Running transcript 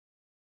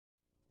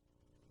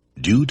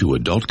Due to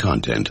adult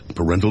content,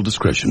 parental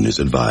discretion is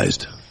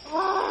advised.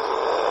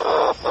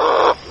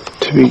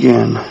 To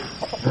begin.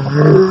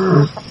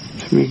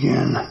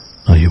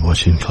 Are you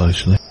watching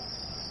closely?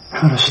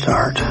 How to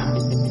start.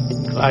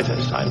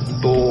 Clytus,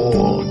 I'm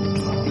bored.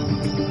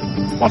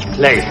 What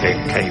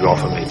plaything can you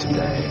offer me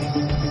today?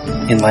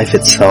 In Life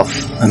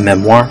Itself, a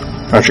memoir,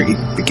 Roger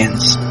Ebert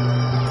begins.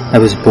 I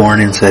was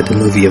born inside the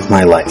movie of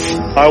my life.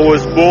 I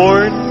was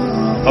born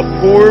a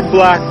poor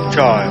black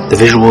child. The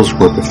visuals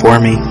were before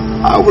me.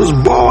 I was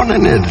born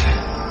in it,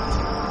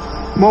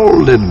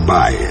 molded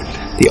by it.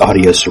 The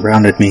audio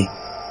surrounded me.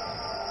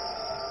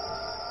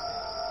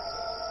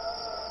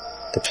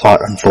 The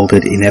plot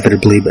unfolded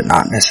inevitably, but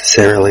not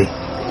necessarily.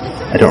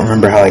 I don't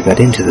remember how I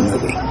got into the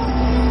movie,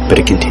 but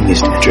it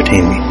continues to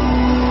entertain me.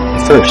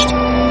 At first,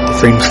 the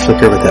frames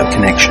flicker without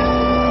connection.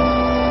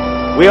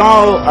 We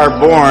all are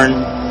born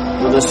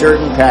with a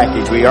certain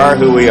package. We are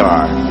who we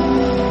are.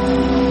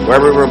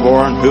 Where we were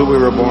born, who we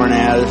were born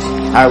as,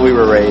 how we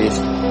were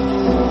raised.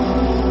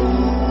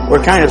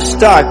 We're kind of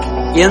stuck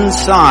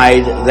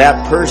inside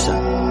that person.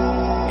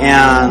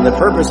 And the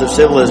purpose of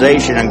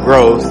civilization and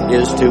growth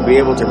is to be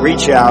able to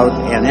reach out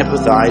and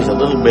empathize a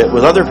little bit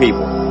with other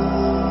people.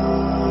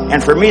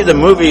 And for me, the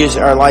movies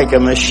are like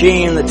a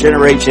machine that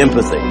generates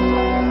empathy.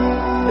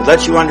 It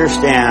lets you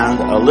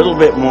understand a little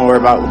bit more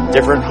about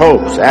different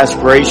hopes,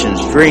 aspirations,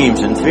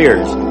 dreams, and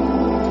fears.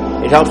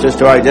 It helps us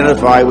to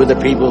identify with the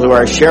people who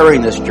are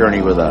sharing this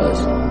journey with us.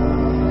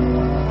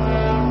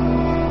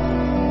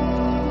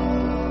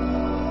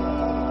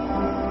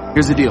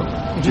 Here's the deal.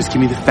 Just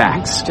give me the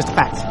facts. Just the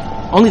facts.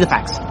 Only the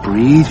facts.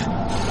 Breathe.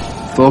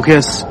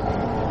 Focus.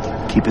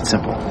 Keep it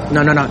simple.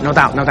 No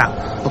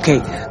doubt. Okay.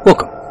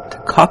 Welcome to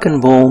Cock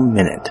and Bull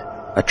Minute,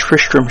 a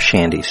Tristram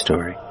Shandy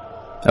story.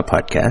 A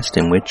podcast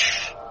in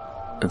which,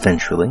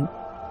 eventually,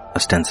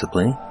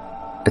 ostensibly,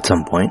 at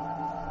some point,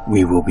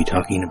 we will be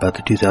talking about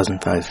the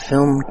 2005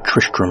 film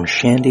Tristram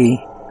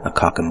Shandy, a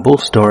cock and bull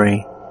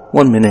story,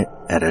 1 minute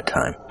at a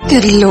time.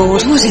 Good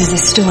Lord, what is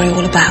this story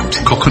all about?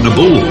 Cock and a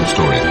bull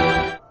story.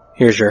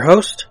 Here's your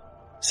host,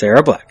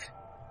 Sarah Black.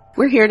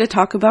 We're here to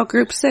talk about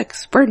Group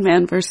 6,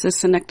 Birdman versus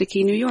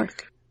Synecdoche, New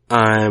York.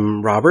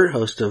 I'm Robert,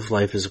 host of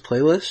Life is a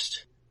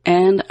Playlist.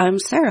 And I'm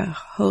Sarah,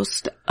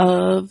 host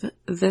of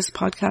this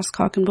podcast,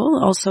 Cock and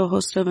Bull, also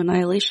host of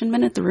Annihilation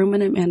Minute, The Room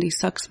Minute, Mandy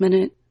Sucks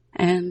Minute,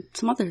 and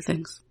some other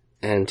things.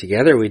 And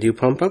together we do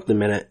Pump Up the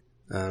Minute,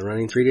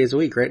 running 3 days a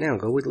week right now.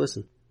 Go with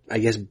listen. I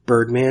guess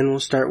Birdman we'll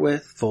start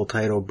with. Full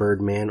title,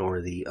 Birdman,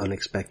 or The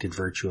Unexpected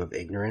Virtue of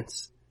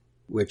Ignorance,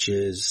 which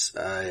is,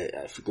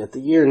 I forget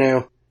the year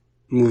now.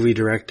 Movie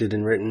directed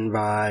and written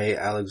by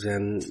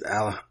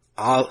Alejandro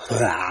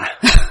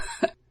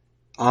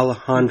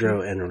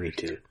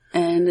Inarritu.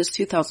 And it's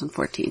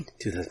 2014.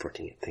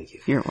 2014, thank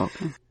you. You're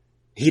welcome.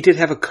 He did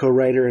have a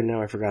co-writer, and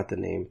now I forgot the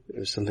name. It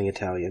was something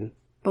Italian.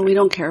 But we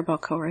don't care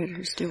about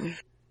co-writers, do we?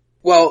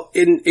 Well,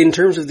 in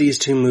terms of these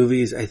two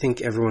movies, I think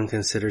everyone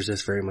considers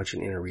this very much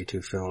an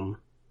Inarritu film.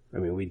 I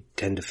mean, we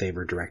tend to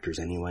favor directors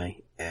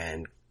anyway,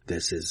 and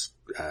this is,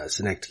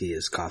 Synecdoche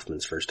is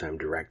Kaufman's first time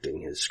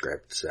directing his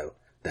script, so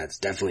that's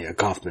definitely a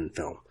Kaufman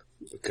film,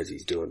 because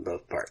he's doing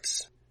both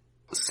parts.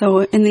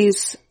 So in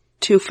these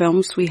two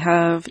films, we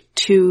have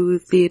two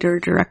theater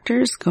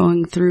directors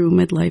going through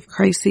midlife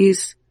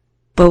crises,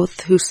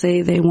 both who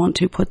say they want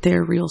to put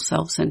their real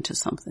selves into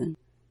something.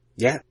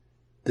 Yeah.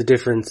 The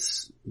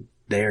difference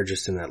there,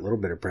 just in that little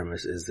bit of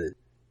premise, is that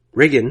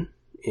Riggin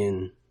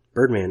in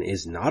Birdman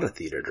is not a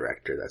theater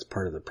director. That's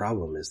part of the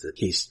problem, is that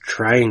he's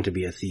trying to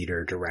be a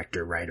theater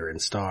director, writer,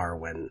 and star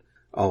when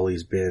all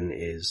he's been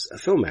is a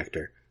film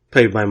actor.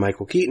 Played by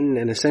Michael Keaton,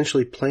 and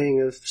essentially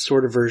playing a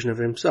sort of version of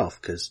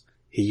himself, because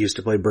he used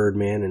to play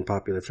Birdman in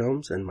popular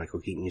films, and Michael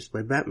Keaton used to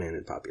play Batman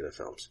in popular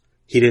films.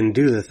 He didn't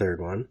do the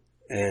third one,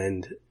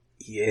 and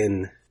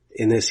in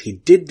this he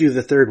did do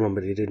the third one,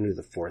 but he didn't do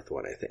the fourth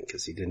one, I think,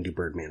 because he didn't do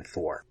Birdman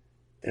 4.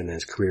 And then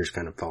his career's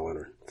kind of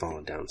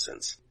fallen down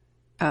since.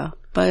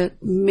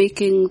 But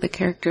making the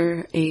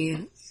character a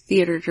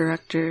theater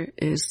director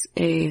is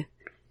a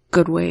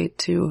good way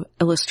to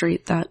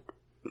illustrate that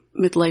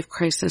midlife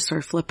crisis,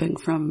 or flipping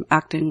from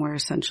acting where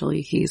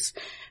essentially he's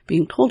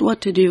being told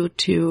what to do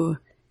to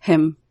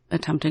him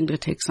attempting to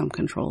take some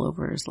control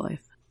over his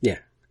life. Yeah.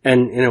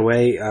 And in a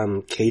way,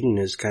 Caden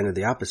is kind of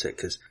the opposite,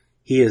 because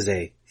he is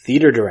a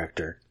theater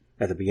director.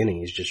 At the beginning,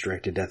 he's just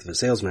directed Death of a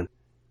Salesman,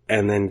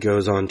 and then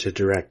goes on to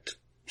direct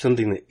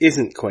something that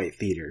isn't quite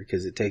theater,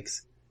 because it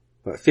takes,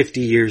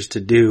 50 years to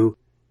do,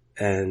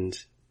 and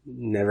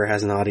never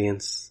has an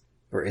audience.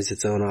 Or is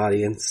its own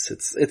audience.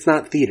 It's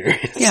not theater.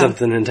 It's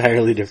something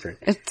entirely different.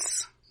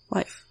 It's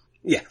life.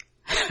 Yeah.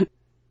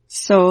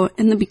 So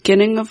in the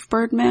beginning of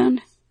Birdman,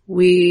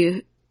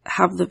 we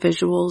have the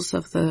visuals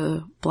of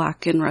the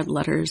black and red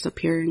letters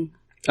appearing.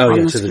 Oh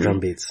yeah, to the drum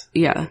beats.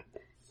 Yeah.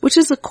 Which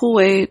is a cool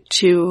way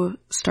to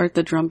start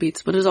the drum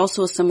beats, but is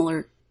also a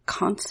similar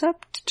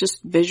concept,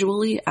 just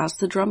visually as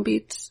the drum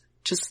beats.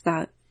 Just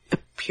that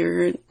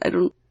appear, I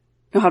don't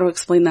know how to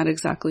explain that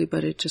exactly,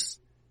 but it just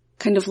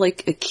kind of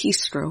like a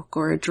keystroke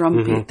or a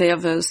drum beat. They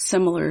have a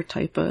similar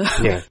type of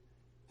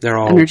They're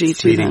all energy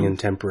fleeting and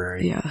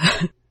temporary. Yeah.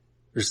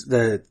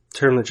 The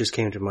term that just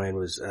came to mind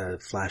was a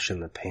flash in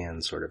the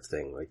pan sort of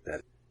thing, like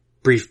that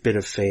brief bit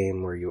of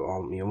fame where you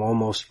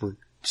almost were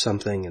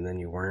something and then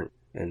you weren't.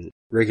 And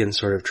Riggan's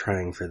sort of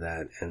trying for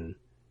that, and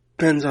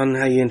depends on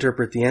how you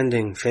interpret the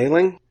ending.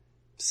 Failing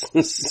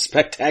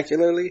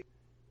spectacularly,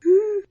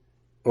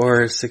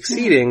 or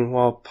succeeding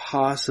while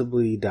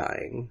possibly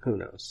dying. Who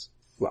knows?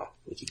 Well,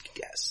 we could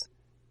guess.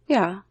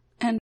 Yeah,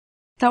 and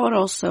that would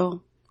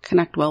also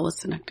connect well with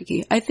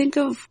Synecdoche. I think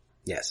of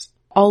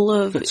all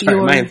of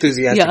my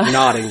enthusiastic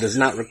nodding does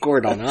not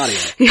record on audio.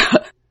 Yeah,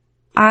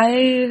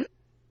 I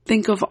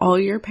think of all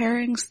your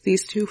pairings.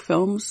 These two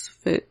films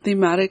fit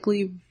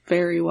thematically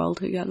very well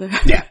together.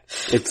 Yeah,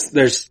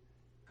 there's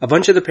a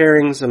bunch of the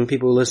pairings. Some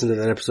people who listened to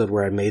that episode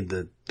where I made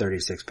the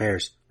 36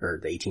 pairs or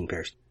the 18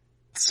 pairs.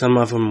 Some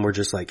of them were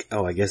just like,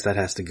 oh, I guess that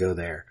has to go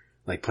there.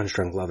 Like Punch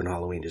Drunk Love and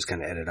Halloween just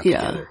kind of ended up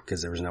together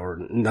because there was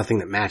nothing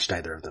that matched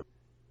either of them.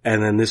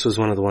 And then this was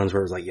one of the ones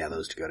where it was like, yeah,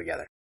 those two go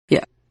together.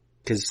 Yeah.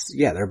 Because,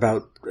 they're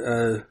about,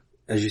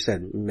 as you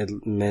said,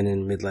 men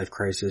in midlife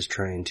crisis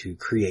trying to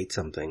create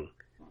something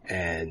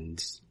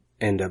and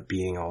end up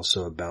being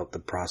also about the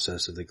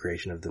process of the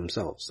creation of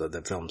themselves. So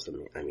the films,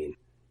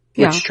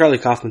 which Charlie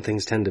Kaufman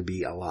things tend to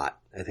be a lot.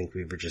 I think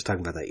we were just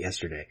talking about that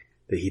yesterday,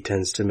 that he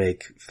tends to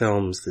make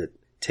films that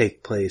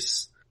take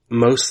place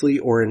mostly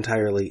or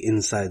entirely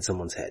inside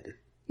someone's head.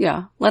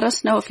 Yeah. Let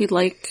us know if you'd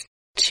like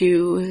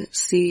to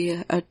see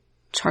a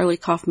Charlie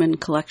Kaufman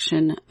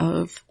collection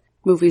of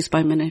movies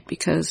by minute,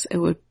 because it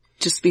would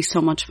just be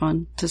so much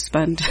fun to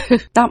spend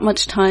that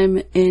much time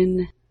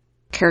in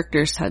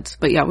characters' heads.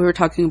 But yeah, we were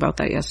talking about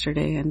that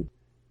yesterday, and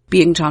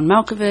being John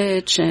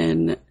Malkovich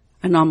and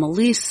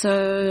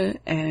Anomalisa,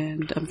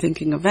 and I'm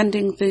thinking of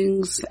Ending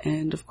Things,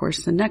 and of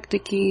course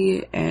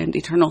Synecdoche, and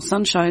Eternal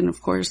Sunshine,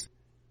 of course.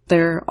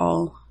 They're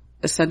all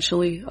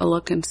essentially a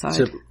look inside.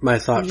 So my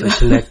thought for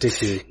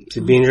Synecdoche,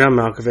 to being John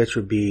Malkovich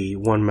would be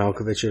one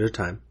Malkovich at a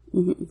time.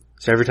 Mm-hmm.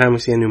 So every time we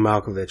see a new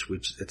Malkovich,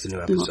 it's a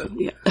new episode.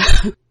 Yeah.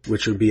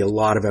 Which would be a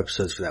lot of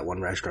episodes for that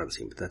one restaurant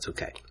scene, but that's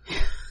okay.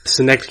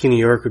 Synecdoche, New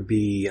York would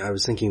be, I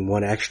was thinking,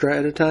 one extra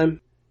at a time.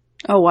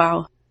 Oh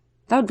wow.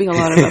 That would be a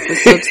lot of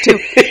episodes too.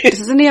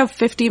 Doesn't he have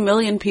 50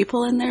 million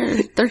people in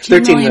there?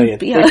 13 million.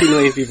 Yeah. 13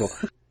 million people.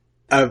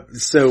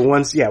 So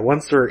once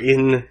we're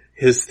in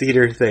his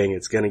theater thing,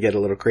 it's gonna get a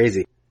little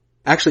crazy.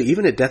 Actually,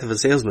 even at Death of a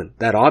Salesman,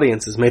 that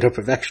audience is made up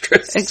of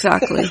extras.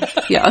 Exactly.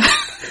 Yeah.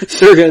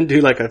 They're gonna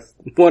do like a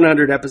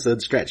 100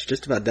 episode stretch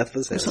just about Death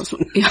of a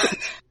Salesman. Yeah.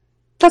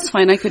 That's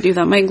fine, I could do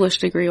that. My English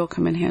degree will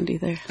come in handy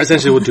there.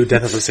 Essentially, we'll do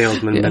Death of a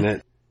Salesman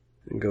minute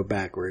and go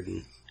backward.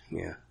 And,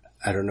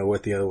 I don't know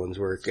what the other ones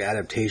were.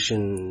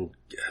 Adaptation,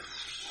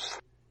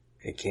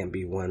 it can't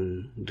be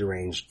one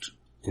deranged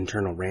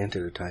internal rant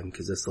at a time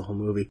because that's the whole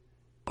movie.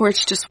 Or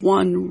it's just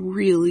one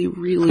really,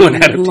 really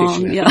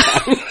long. Yeah.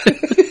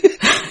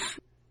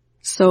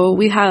 So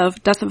we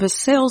have Death of a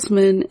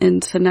Salesman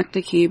in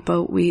Synecdoche,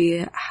 but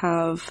we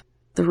have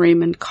the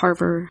Raymond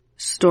Carver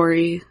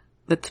story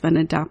that's been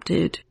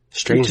adapted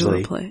strangely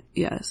into a play.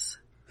 Yes.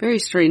 Very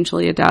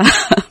strangely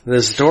adapted.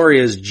 The story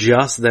is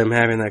just them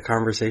having that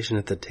conversation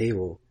at the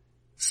table.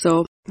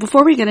 So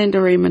before we get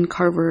into Raymond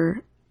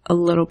Carver a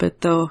little bit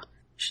though, we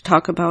should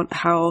talk about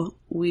how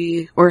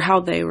they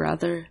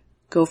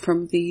go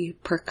from the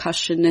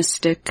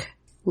percussionistic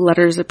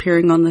letters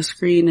appearing on the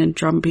screen and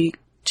drumbeat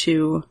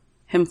to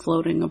him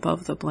floating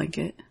above the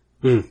blanket.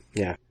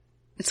 Yeah.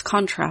 It's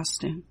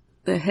contrasting.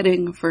 The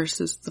hitting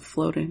versus the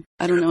floating.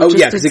 I don't know. Oh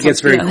yeah, because it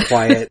gets very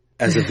quiet.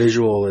 As a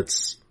visual, it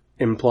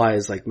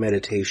implies like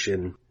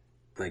meditation,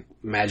 like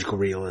magical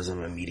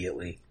realism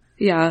immediately.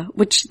 Yeah,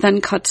 which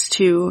then cuts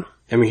to...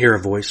 And we hear a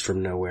voice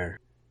from nowhere,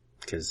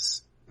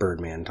 because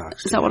Birdman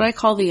talks to Is that him. what I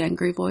call the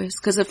angry voice?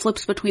 Because it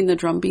flips between the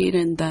drum beat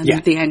and then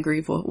the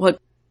angry voice.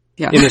 What?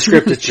 Yeah. In the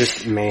script, it's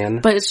just man,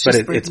 but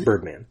it's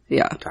Birdman.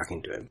 Yeah.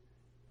 Talking to him,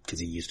 because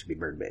he used to be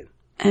Birdman.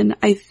 And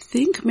I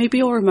think maybe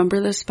you'll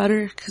remember this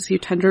better, because you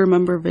tend to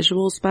remember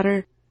visuals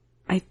better.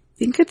 I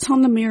think it's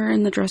on the mirror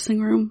in the dressing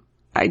room.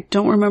 I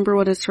don't remember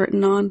what it's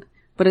written on,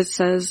 but it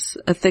says,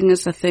 a thing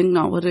is a thing,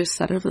 not what is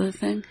said of the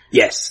thing.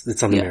 Yes,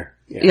 it's on the mirror.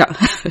 Yeah.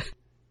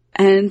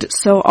 And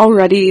so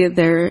already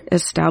they're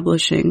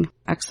establishing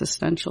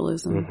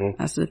existentialism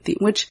as a theme,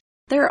 which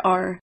there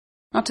are,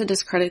 not to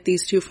discredit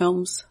these two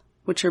films,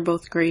 which are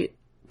both great,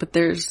 but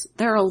there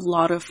are a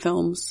lot of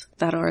films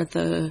that are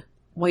the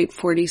white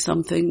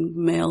 40-something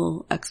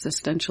male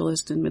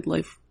existentialist in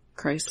midlife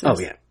crisis. Oh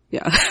yeah.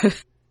 Yeah.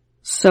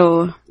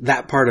 So.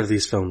 That part of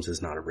these films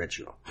is not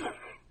original.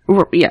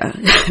 Yeah.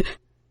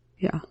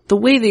 Yeah. The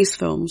way these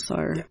films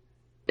are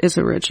is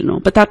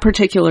original, but that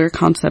particular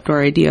concept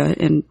or idea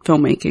in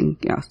filmmaking,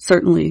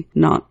 certainly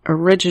not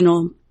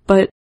original,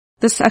 but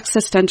this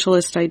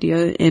existentialist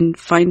idea in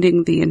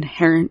finding the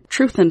inherent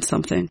truth in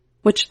something,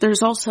 which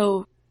there's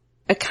also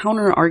a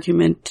counter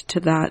argument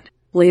to that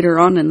later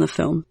on in the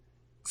film.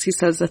 He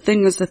says a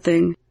thing is a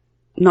thing,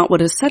 not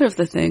what is said of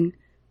the thing,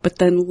 but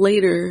then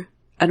later,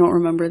 I don't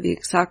remember the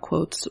exact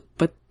quotes,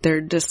 but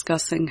they're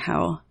discussing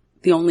how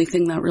the only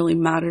thing that really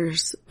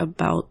matters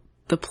about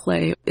the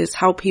play is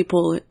how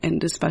people,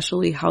 and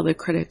especially how the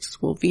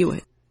critics, will view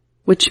it.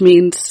 Which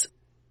means,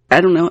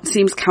 I don't know, it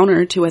seems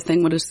counter to a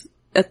thing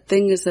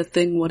is a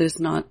thing, what is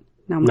not.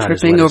 Now I'm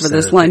tripping over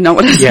this line, not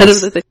what is said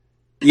of the thing.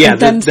 Yeah,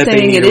 them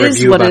saying it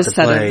is what is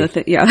said of the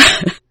thing. Yeah.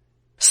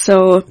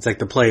 So it's like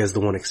the play is the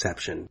one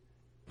exception.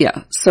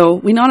 Yeah. So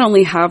we not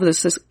only have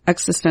this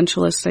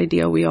existentialist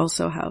idea, we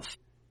also have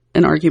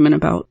an argument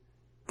about,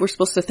 we're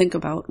supposed to think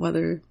about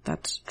whether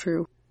that's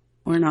true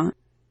or not.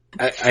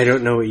 I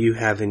don't know what you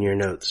have in your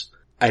notes.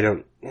 I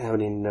don't have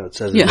any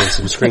notes other than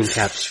some screen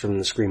caps from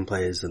the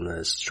screenplays and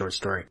the short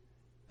story.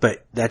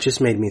 But that just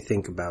made me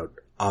think about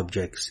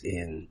objects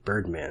in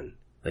Birdman.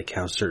 Like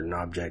how certain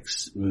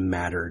objects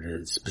matter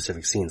to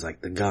specific scenes, like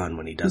the gun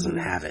when he doesn't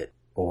have it,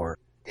 or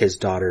his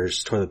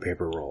daughter's toilet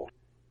paper roll,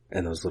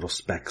 and those little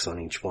specks on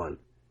each one.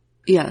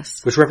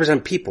 Yes. Which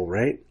represent people,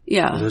 right?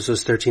 Yeah.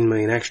 Those 13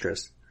 million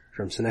extras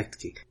from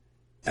Synecdoche.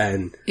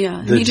 And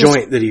yeah, the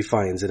joint that he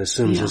finds and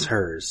assumes is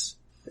hers.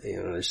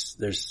 You know,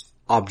 there's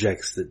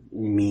objects that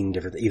mean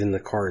different, even the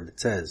card that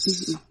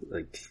says,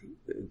 like,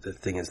 the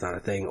thing is not a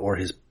thing, or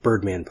his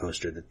Birdman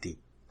poster that the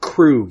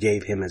crew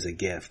gave him as a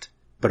gift,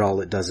 but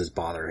all it does is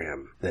bother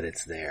him that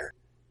it's there.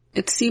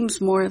 It seems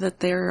more that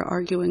they're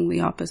arguing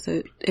the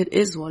opposite. It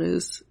is what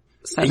is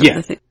said of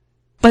the thing.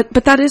 But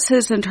that is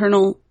his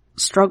internal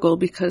struggle,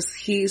 because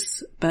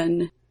he's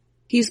been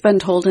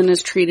told and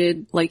is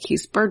treated like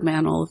he's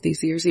Birdman all of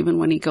these years, even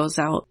when he goes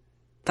out.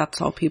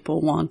 That's all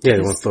people want. Yeah,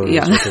 they want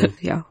photos with him.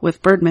 Yeah,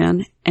 with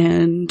Birdman.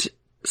 And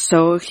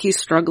so he's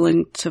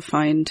struggling to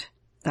find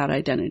that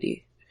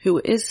identity.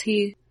 Who is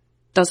he?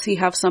 Does he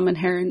have some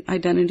inherent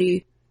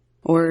identity?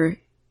 Or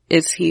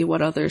is he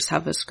what others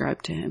have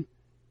ascribed to him?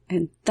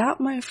 And that,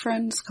 my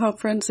friends,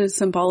 conference is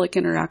symbolic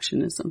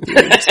interactionism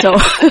theory. So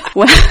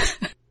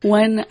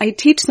when I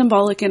teach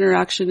symbolic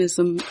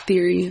interactionism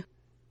theory,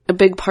 a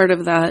big part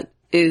of that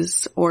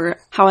is, or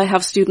how I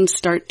have students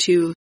start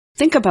to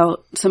think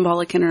about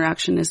symbolic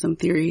interactionism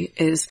theory,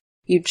 is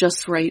you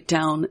just write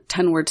down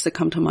 10 words that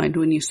come to mind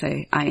when you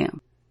say, I am.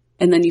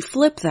 And then you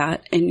flip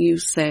that and you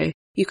say,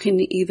 you can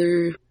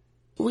either,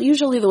 well,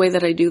 usually the way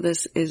that I do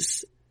this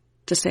is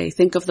to say,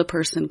 think of the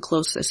person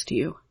closest to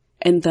you.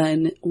 And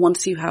then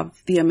once you have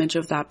the image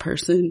of that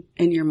person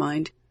in your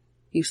mind,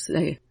 you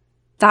say,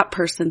 that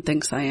person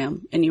thinks I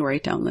am, and you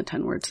write down the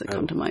 10 words that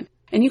come to mind.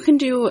 And you can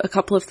do a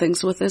couple of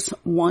things with this.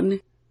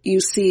 One,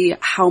 you see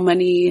how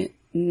many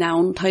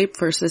noun type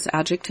versus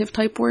adjective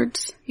type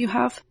words you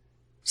have.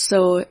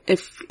 So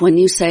if when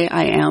you say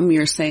I am,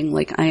 you're saying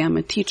like I am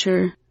a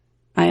teacher,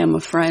 I am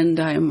a friend,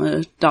 I am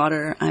a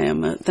daughter,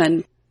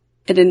 then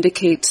it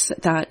indicates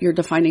that you're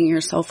defining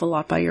yourself a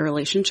lot by your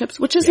relationships,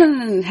 which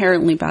isn't an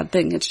inherently bad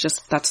thing. It's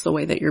just that's the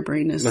way that your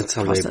brain is That's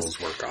how processed.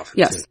 labels work often.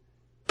 Yes. Too.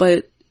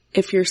 But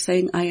if you're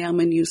saying I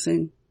am and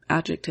using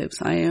adjectives,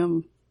 I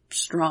am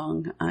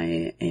strong,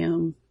 I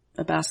am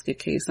a basket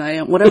case, I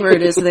am whatever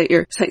it is that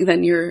you're saying,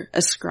 then you're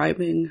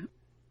ascribing,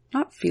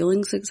 not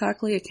feelings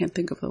exactly, I can't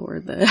think of the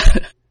word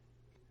that.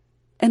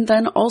 And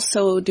then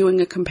also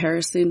doing a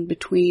comparison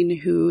between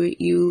who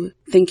you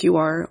think you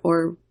are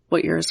or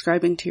what you're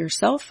ascribing to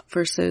yourself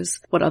versus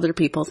what other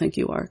people think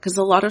you are. Because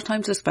a lot of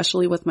times,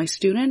 especially with my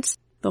students,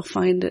 they'll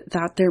find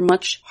that they're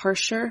much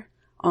harsher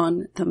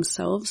on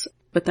themselves,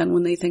 but then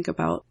when they think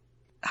about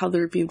how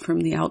they're viewed from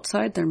the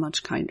outside, they're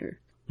much kinder.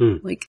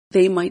 Like,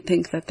 they might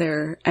think that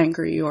they're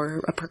angry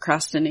or a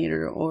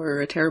procrastinator or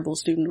a terrible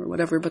student or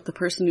whatever, but the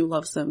person who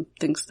loves them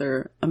thinks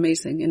they're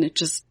amazing. And it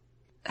just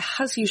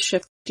has you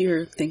shift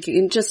your thinking,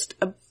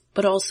 and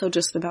but also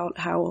just about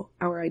how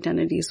our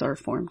identities are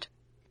formed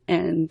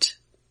and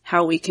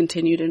how we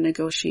continue to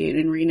negotiate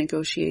and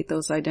renegotiate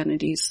those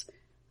identities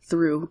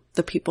through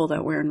the people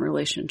that we're in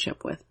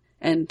relationship with.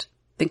 And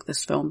I think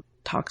this film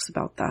talks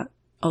about that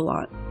a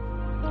lot.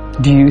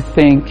 Do you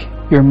think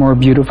you're more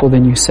beautiful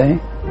than you say?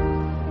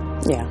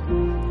 Yeah.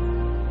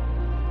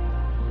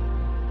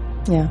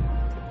 Yeah.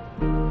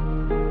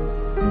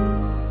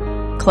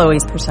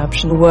 Chloe's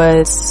perception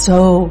was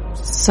so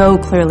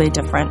clearly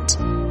different.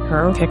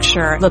 Her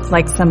picture looked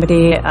like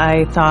somebody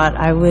I thought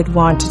I would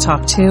want to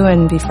talk to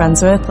and be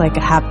friends with, like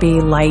a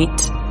happy,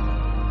 light,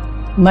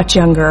 much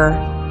younger,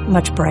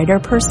 much brighter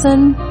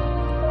person.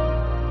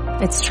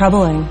 It's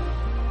troubling.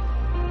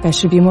 I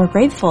should be more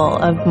grateful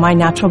of my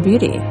natural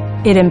beauty.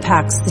 It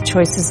impacts the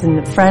choices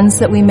and the friends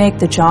that we make,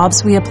 the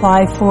jobs we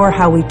apply for,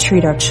 how we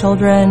treat our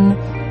children.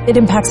 It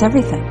impacts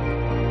everything.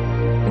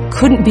 It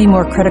couldn't be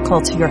more critical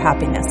to your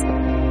happiness.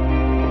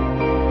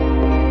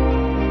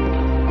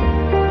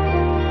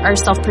 Our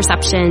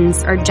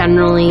self-perceptions are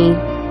generally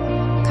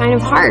kind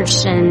of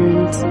harsh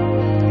and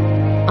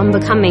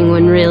unbecoming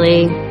when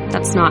really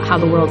that's not how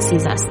the world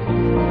sees us.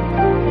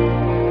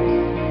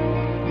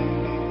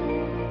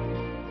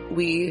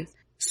 We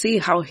see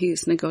how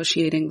he's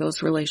negotiating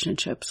those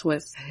relationships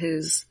with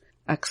his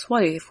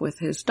ex-wife, with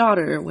his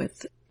daughter,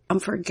 I'm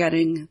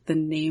forgetting the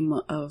name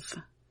of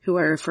who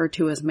I refer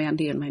to as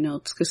Mandy in my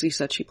notes, because you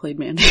said she played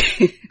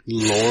Mandy.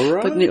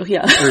 Laura?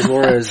 Yeah. Or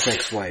Laura's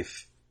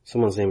ex-wife.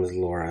 Someone's name is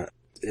Laura.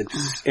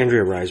 It's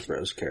Andrea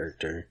Riseborough's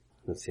character.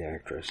 That's the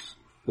actress.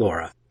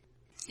 Laura.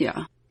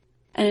 Yeah.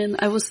 And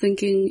I was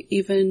thinking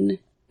even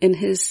in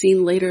his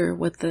scene later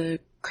with the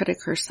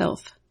critic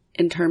herself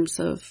in terms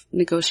of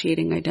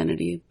negotiating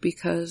identity,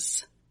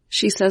 because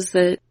she says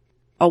that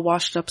a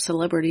washed up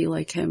celebrity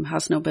like him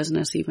has no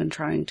business even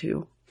trying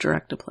to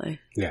direct a play.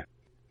 Yeah.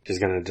 She's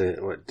gonna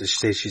what does she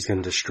say? She's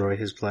gonna destroy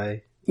his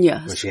play?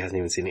 Yes. Well, she hasn't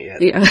even seen it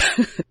yet.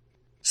 Yeah.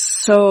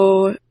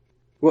 So.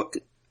 Well,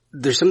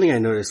 there's something I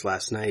noticed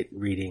last night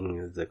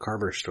reading the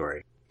Carver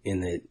story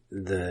in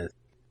the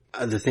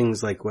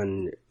things like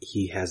when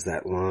he has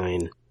that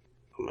line.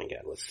 Oh my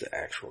god, what's the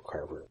actual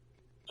Carver?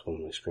 It's one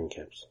of my screen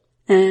caps.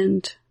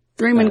 And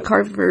Raymond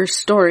Carver's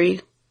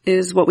story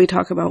is what we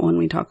talk about when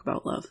we talk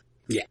about love.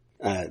 Yeah.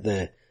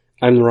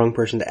 I'm the wrong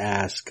person to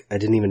ask. I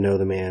didn't even know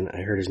the man.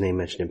 I heard his name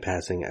mentioned in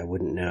passing. I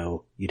wouldn't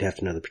know. You'd have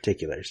to know the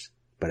particulars.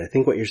 But I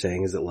think what you're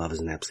saying is that love is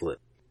an absolute.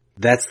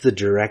 That's the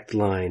direct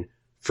line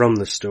from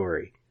the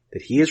story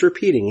that he is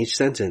repeating each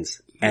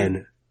sentence,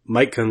 and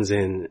Mike comes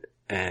in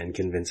and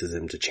convinces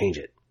him to change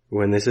it.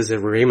 When this is a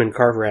Raymond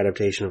Carver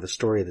adaptation of a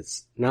story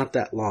that's not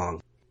that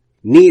long,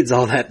 needs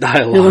all that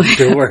dialogue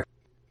to work.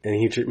 And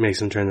he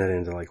makes him turn that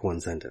into like one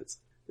sentence.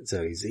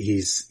 So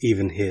he's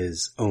even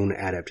his own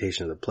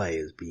adaptation of the play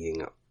is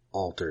being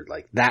altered.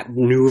 Like that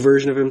new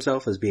version of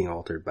himself is being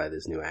altered by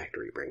this new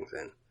actor he brings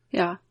in.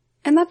 Yeah.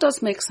 And that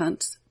does make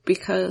sense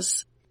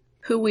because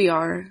who we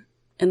are,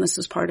 and this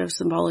is part of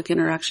symbolic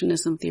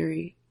interactionism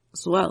theory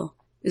as well,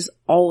 is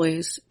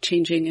always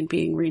changing and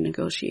being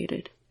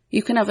renegotiated.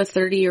 You can have a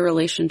 30-year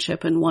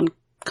relationship and one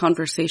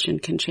conversation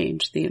can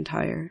change the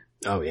entire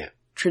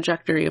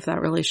trajectory of that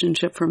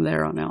relationship from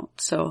there on out.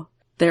 So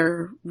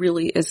there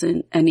really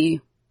isn't any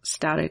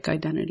static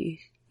identity,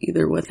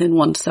 either within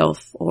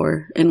oneself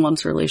or in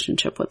one's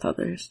relationship with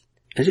others.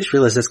 I just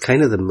realized that's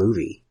kind of the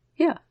movie.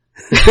 Yeah.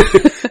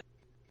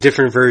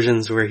 Different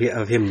versions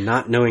of him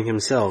not knowing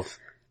himself,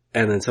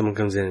 and then someone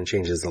comes in and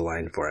changes the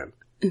line for him.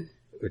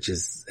 Which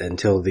is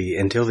until the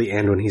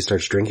end when he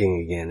starts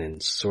drinking again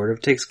and sort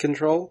of takes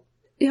control.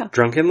 Yeah.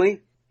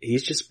 Drunkenly.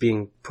 He's just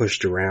being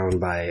pushed around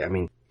by,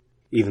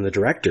 even the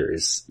director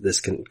is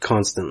this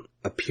constant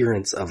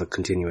appearance of a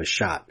continuous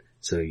shot.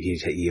 So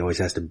he always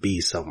has to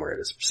be somewhere at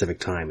a specific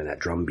time, and that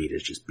drum beat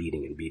is just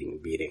beating and beating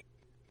and beating.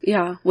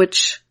 Yeah,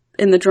 which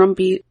in the drum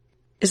beat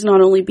is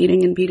not only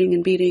beating and beating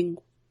and beating,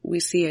 we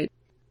see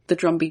the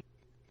drum beat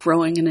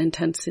growing in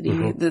intensity.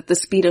 Mm-hmm. The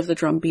speed of the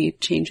drum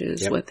beat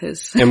changes with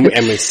his... and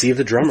we see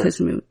the drummer his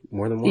mood.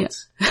 More than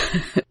once.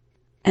 Yeah.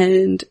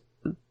 And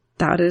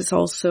that is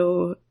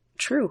also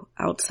true.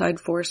 Outside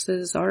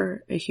forces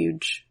are a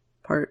huge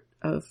part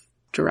of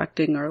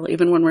directing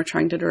even when we're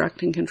trying to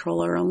direct and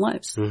control our own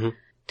lives. Mm-hmm.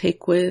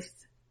 Take with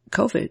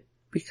COVID.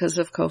 Because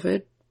of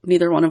COVID,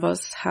 neither one of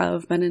us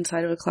have been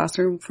inside of a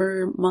classroom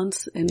for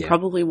months and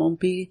probably won't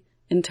be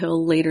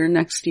until later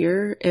next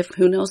year, if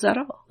who knows at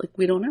all. Like,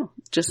 we don't know.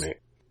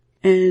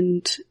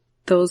 And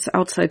those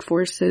outside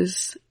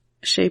forces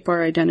shape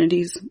our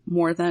identities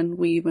more than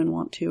we even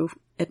want to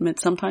admit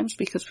sometimes,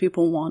 because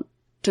people want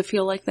to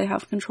feel like they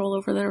have control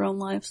over their own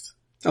lives.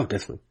 Oh,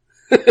 definitely.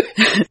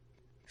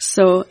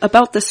 So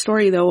about this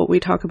story, though, what we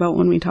talk about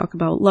when we talk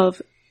about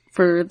love,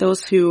 for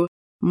those who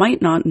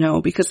might not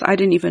know, because I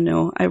didn't even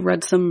know, I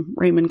read some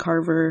Raymond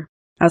Carver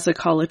as a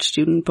college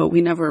student, but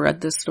we never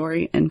read this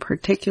story in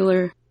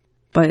particular.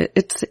 But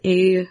it's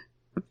a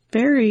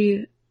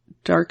very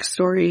dark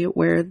story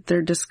where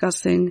they're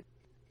discussing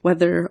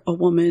whether a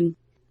woman,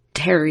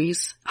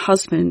 Terry's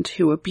husband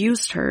who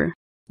abused her,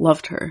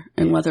 loved her,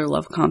 and whether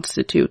love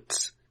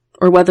constitutes,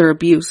 or whether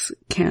abuse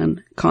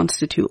can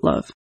constitute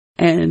love.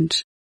 And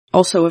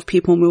also if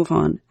people move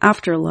on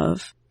after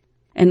love,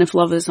 and if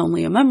love is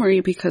only a memory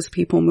because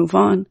people move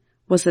on,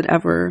 was it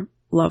ever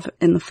love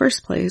in the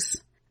first place?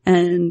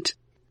 And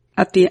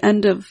at the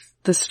end of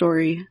the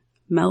story,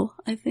 Mel,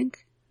 I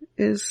think,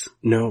 is...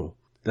 No,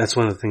 that's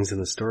one of the things in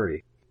the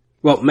story.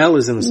 Well, Mel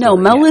is in the story. No,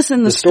 Mel is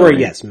in the story.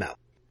 Yes, Mel.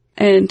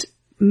 And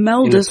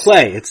Mel in the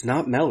play, it's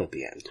not Mel at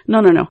the end.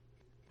 No.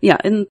 Yeah,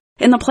 in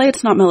the play,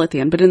 it's not Mel at the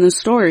end, but in the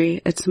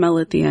story, it's Mel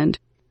at the end.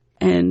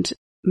 And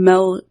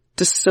Mel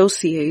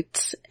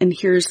dissociates and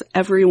hears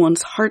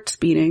everyone's hearts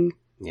beating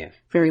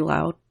very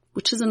loud,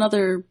 which is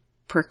another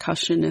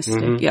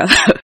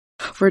percussionistic,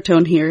 for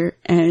tone here.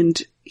 And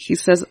he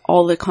says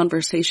all the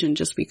conversation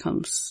just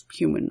becomes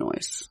human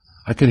noise.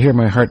 I could hear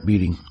my heart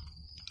beating.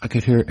 I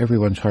could hear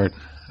everyone's heart.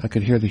 I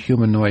could hear the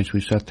human noise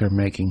we sat there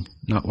making.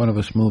 Not one of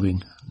us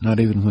moving. Not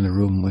even when the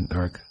room went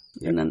dark.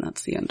 And then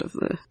that's the end of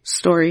the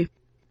story.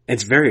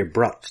 It's very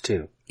abrupt,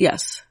 too.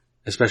 Yes.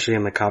 Especially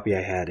in the copy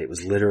I had, it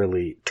was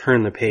literally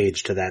turn the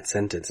page to that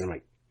sentence. I'm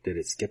like, did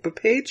it skip a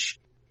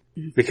page?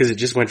 Because it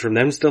just went from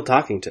them still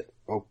talking to,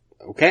 oh,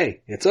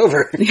 okay, it's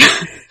over.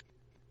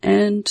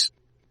 And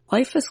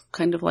life is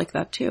kind of like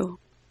that, too.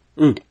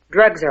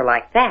 Drugs are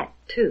like that,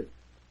 too.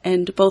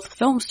 And both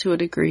films, to a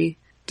degree,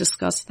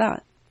 discuss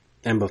that.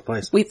 And both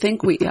plays. We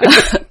think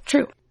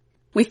true.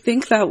 We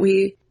think that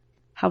we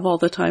have all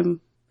the time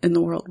in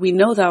the world. We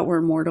know that we're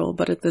mortal,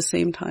 but at the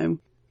same time,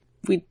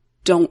 we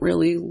don't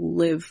really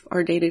live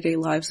our day-to-day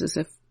lives as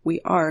if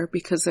we are,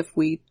 because if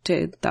we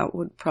did, that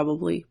would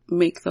probably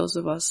make those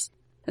of us,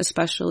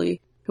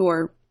 especially who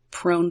are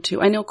prone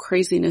to, I know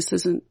craziness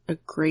isn't a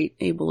great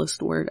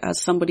ableist word,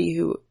 as somebody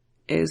who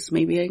is,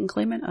 maybe I can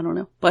claim it, I don't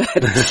know, but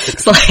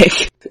it's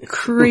like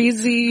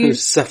crazy. Who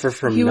suffer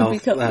from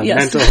mental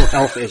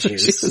health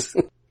issues.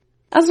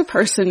 As a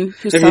person who if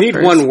suffers. If you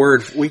need one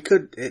word,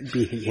 it'd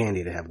be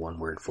handy to have one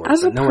word for it.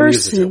 As a no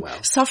person,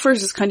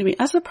 suffers is kind of me.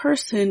 As a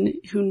person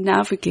who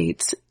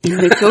navigates and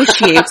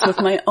negotiates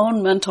with my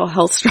own mental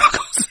health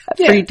struggles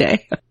every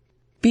day,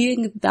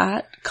 being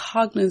that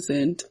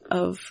cognizant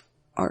of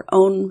our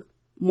own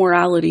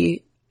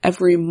morality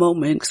every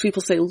moment, because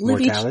people say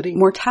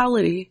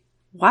mortality.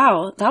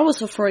 Wow, that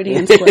was a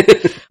Freudian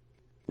slip.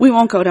 We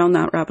won't go down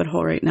that rabbit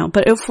hole right now,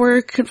 but if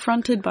we're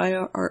confronted by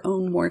our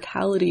own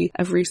mortality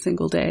every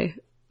single day,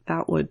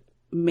 that would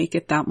make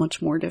it that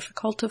much more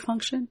difficult to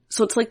function.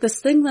 So it's like this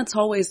thing that's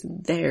always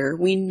there.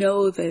 We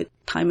know that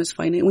time is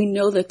finite. We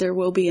know that there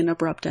will be an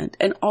abrupt end,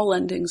 and all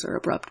endings are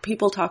abrupt.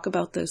 People talk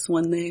about this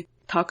when they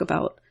talk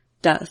about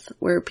death,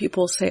 where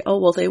people say, oh,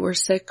 well, they were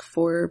sick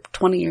for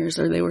 20 years,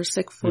 or they were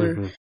sick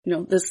for,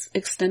 this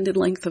extended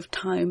length of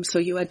time, so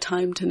you had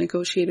time to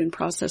negotiate and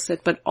process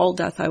it. But all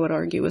death, I would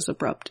argue, is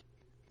abrupt.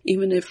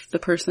 Even if the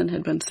person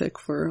had been sick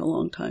for a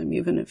long time,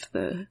 even if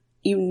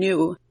you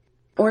knew,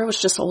 or it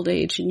was just old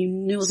age and you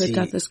knew that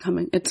death is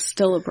coming, it's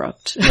still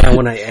abrupt. Now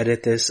when I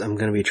edit this, I'm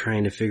going to be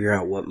trying to figure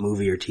out what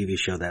movie or TV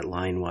show that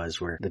line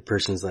was where the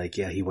person's like,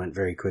 yeah, he went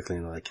very quickly,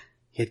 and they're like,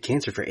 he had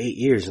cancer for 8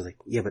 years. And like,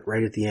 yeah, but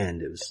right at the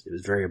end, it was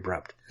very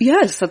abrupt.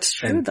 Yes, that's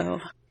true though.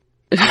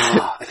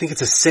 I think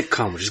it's a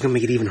sitcom, which is going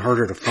to make it even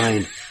harder to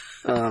find.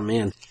 Oh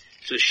man.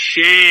 It's a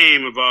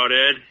shame about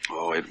Ed.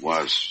 Oh, it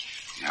was.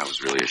 Yeah, it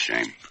was really a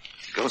shame.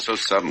 It goes so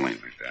suddenly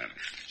like that.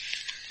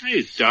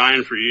 He's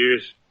dying for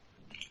years.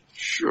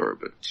 Sure,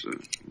 but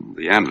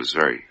the end was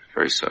very,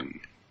 very sudden.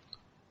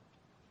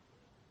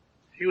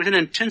 He was in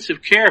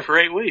intensive care for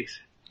 8 weeks.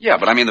 Yeah,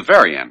 but I mean the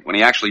very end, when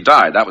he actually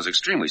died, that was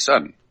extremely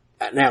sudden.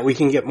 Now, we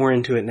can get more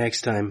into it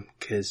next time,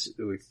 because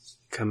we're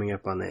coming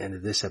up on the end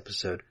of this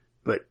episode.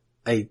 But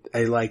I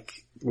like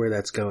where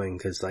that's going,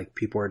 because like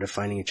people are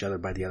defining each other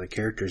by the other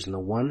characters, and the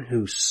one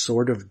who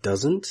sort of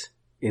doesn't,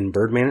 in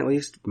Birdman at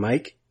least,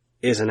 Mike,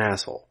 is an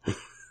asshole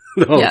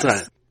the whole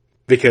time.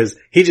 Because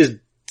he just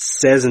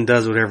says and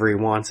does whatever he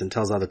wants and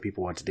tells other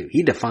people what to do.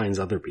 He defines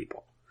other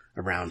people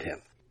around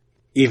him.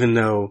 Even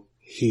though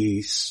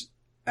he's,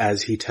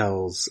 as he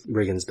tells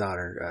Riggins'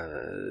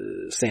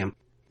 daughter, Sam,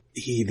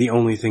 the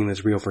only thing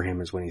that's real for him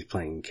is when he's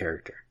playing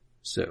character.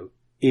 So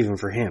even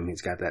for him,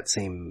 he's got that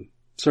same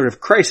sort of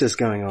crisis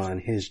going on.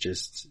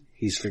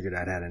 He's figured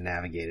out how to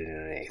navigate it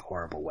in a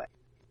horrible way.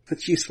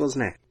 That's useful as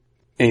neck.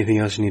 Anything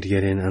else you need to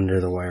get in under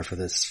the wire for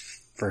this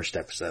first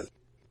episode?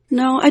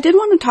 No, I did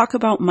want to talk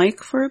about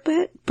Mike for a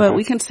bit, but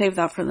we can save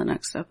that for the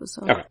next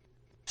episode. Okay.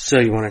 So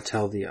you want to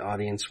tell the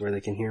audience where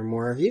they can hear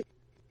more of you?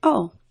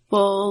 Oh,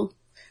 well,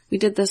 we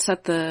did this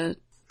at the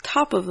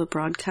top of the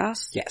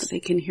broadcast. Yes. They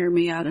can hear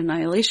me at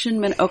Annihilation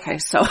Minute. Okay,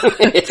 so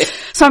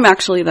I'm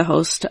actually the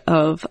host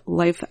of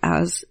Life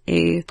as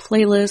a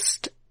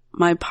Playlist,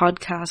 my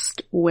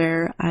podcast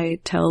where I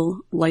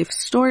tell life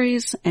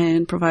stories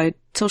and provide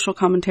social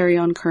commentary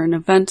on current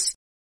events.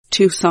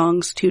 2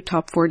 songs, 2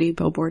 top 40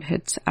 Billboard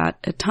hits at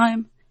a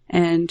time.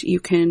 And you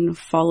can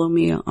follow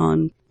me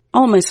on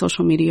all my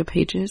social media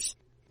pages.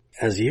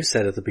 As you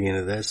said at the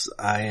beginning of this,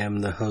 I am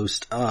the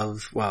host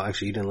of, well,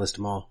 actually you didn't list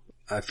them all.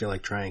 I feel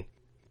like trying.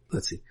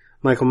 Let's see.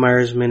 Michael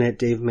Myers Minute,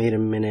 Dave Made a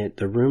Minute,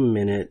 The Room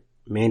Minute,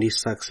 Mandy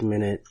Sucks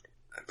Minute.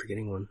 I'm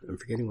forgetting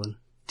one.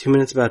 2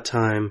 Minutes About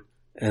Time,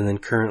 and then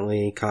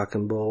currently Cock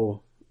and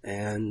Bull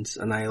and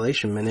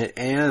Annihilation Minute,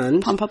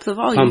 and Pump Up the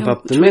Volume. Pump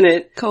Up the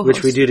Minute,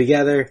 which we do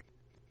together,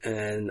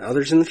 and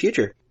others in the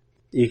future.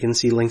 You can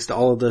see links to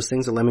all of those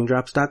things at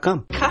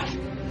lemmingdrops.com.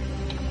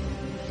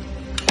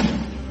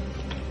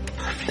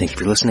 Thank you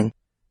for listening.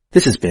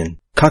 This has been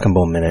Cock and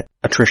Bull Minute,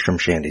 a Tristram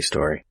Shandy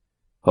story.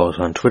 Follow us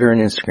on Twitter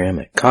and Instagram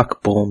at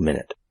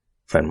CockBullMinute.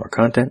 Find more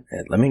content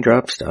at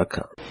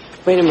lemmingdrops.com.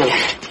 Wait a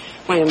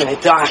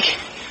minute, Doc.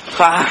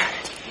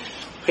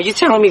 Are you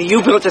telling me that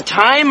you built a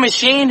time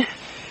machine?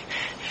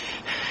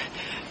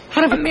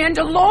 Out of a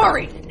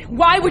Mandalorian.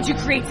 Why would you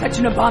create such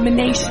an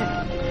abomination?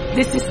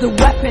 This is the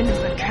weapon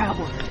of the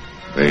coward.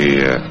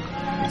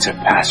 It's a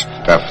past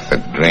stuff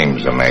that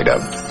dreams are made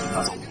of.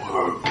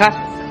 Cut.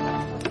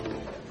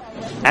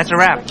 That's a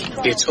wrap.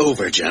 It's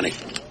over, Johnny.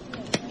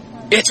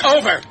 It's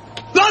over!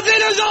 Nothing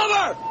is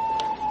over!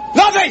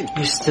 Nothing!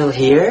 You still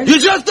here? You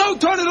just don't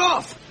turn it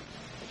off!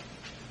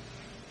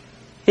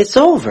 It's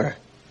over.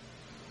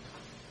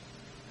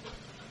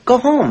 Go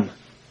home.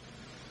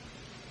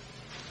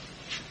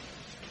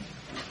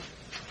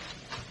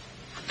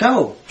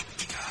 Go.